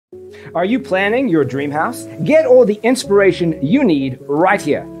Are you planning your dream house? Get all the inspiration you need right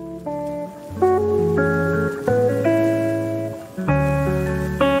here.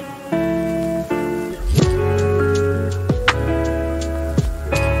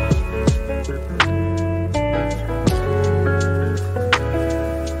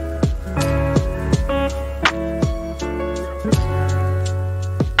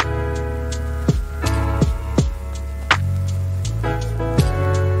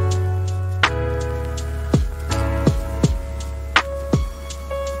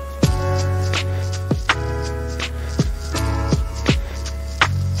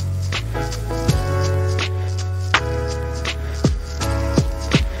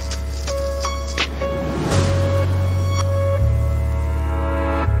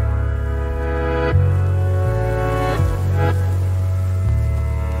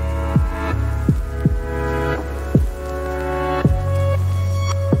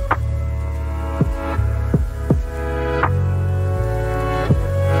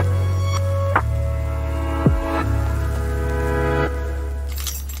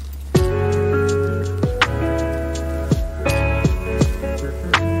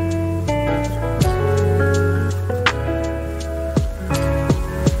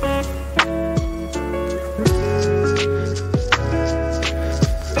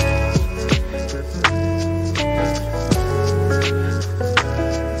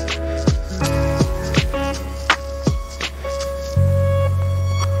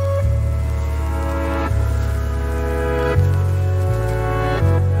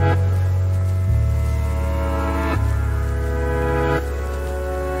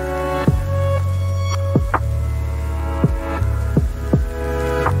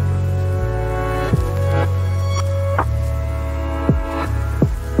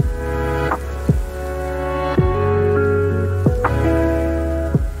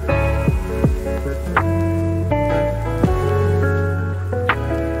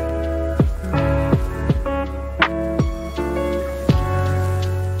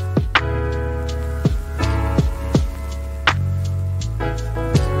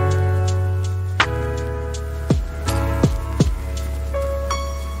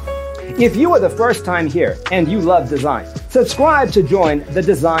 If you are the first time here and you love design, subscribe to join the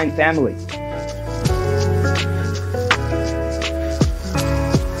design family.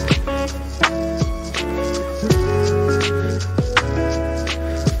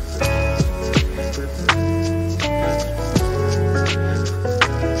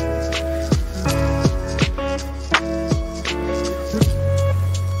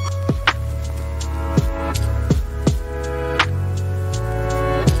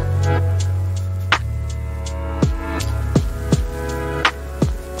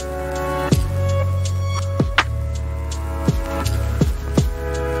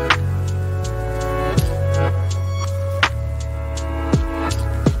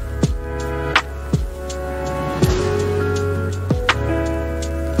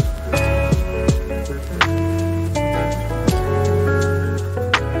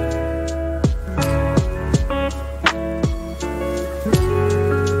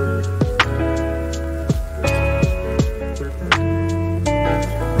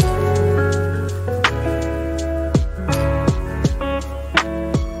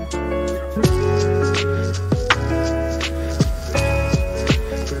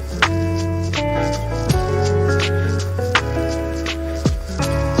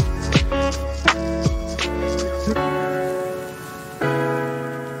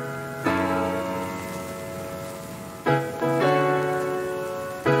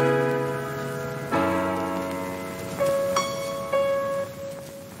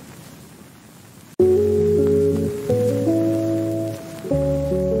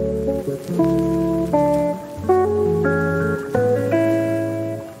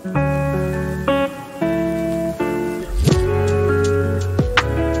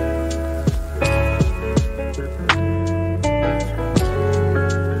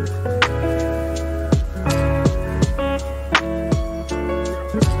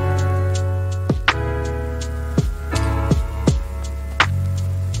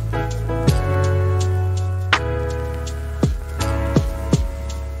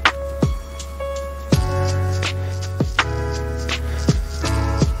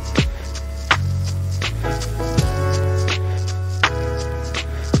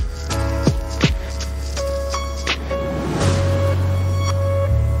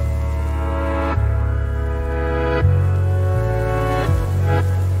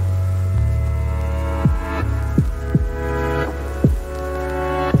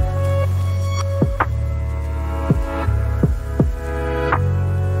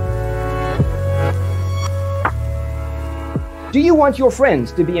 Do you want your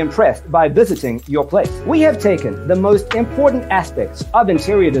friends to be impressed by visiting your place? We have taken the most important aspects of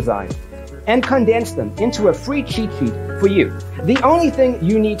interior design and condensed them into a free cheat sheet for you. The only thing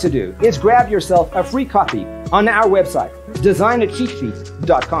you need to do is grab yourself a free copy on our website,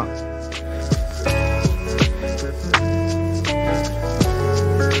 designercheatsheet.com.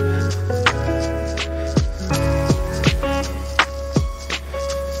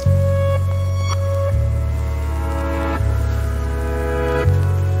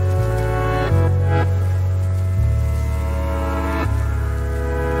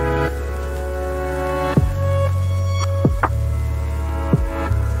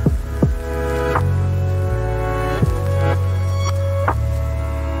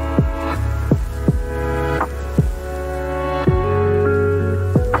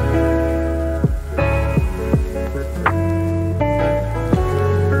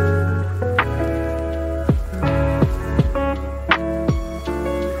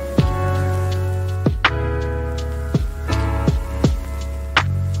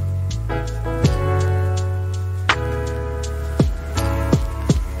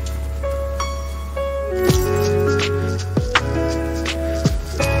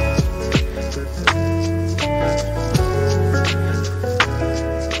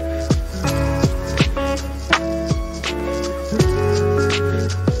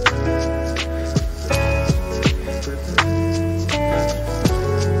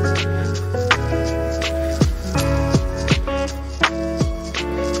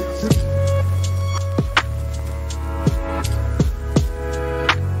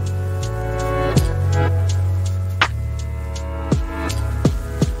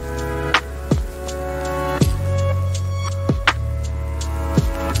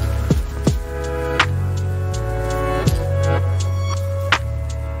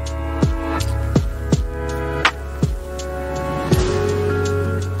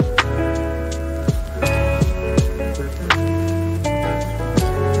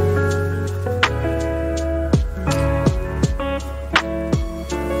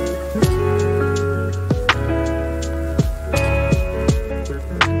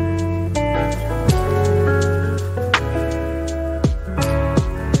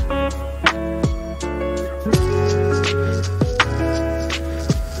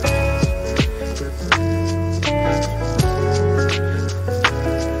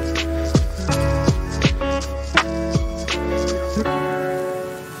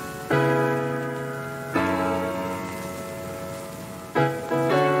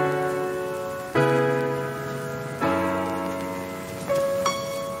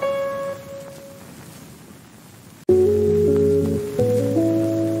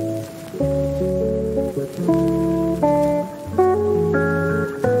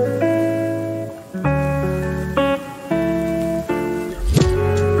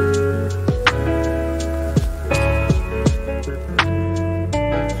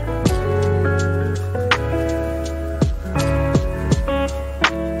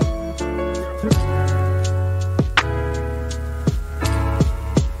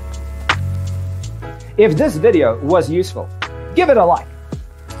 If this video was useful, give it a like.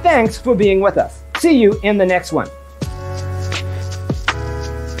 Thanks for being with us. See you in the next one.